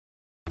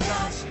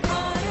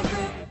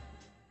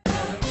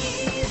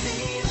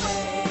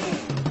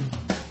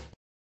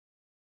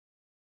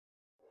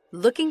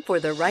Looking for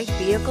the right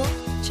vehicle?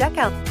 Check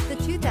out the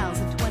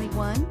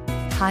 2021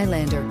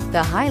 Highlander.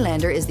 The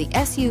Highlander is the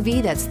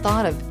SUV that's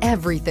thought of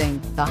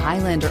everything. The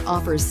Highlander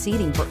offers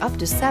seating for up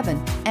to 7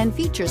 and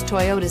features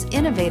Toyota's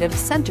innovative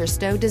center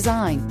stow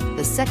design.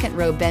 The second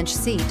row bench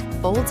seat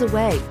folds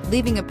away,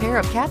 leaving a pair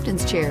of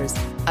captain's chairs.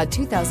 A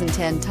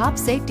 2010 top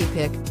safety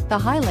pick, the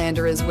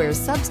Highlander is where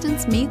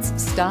substance meets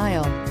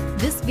style.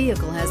 This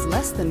vehicle has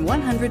less than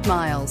 100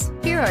 miles.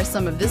 Here are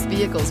some of this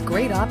vehicle's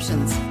great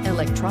options: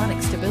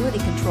 electronic stability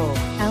control,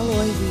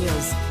 alloy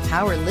wheels,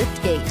 power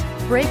lift gate,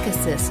 brake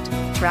assist,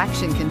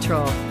 traction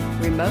control,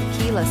 remote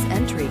keyless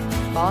entry,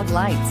 fog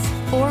lights,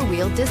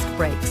 4-wheel disc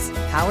brakes,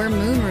 power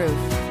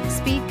moonroof,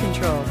 speed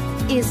control.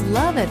 Is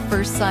love at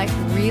first sight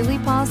really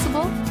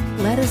possible?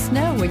 Let us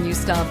know when you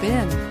stop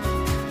in.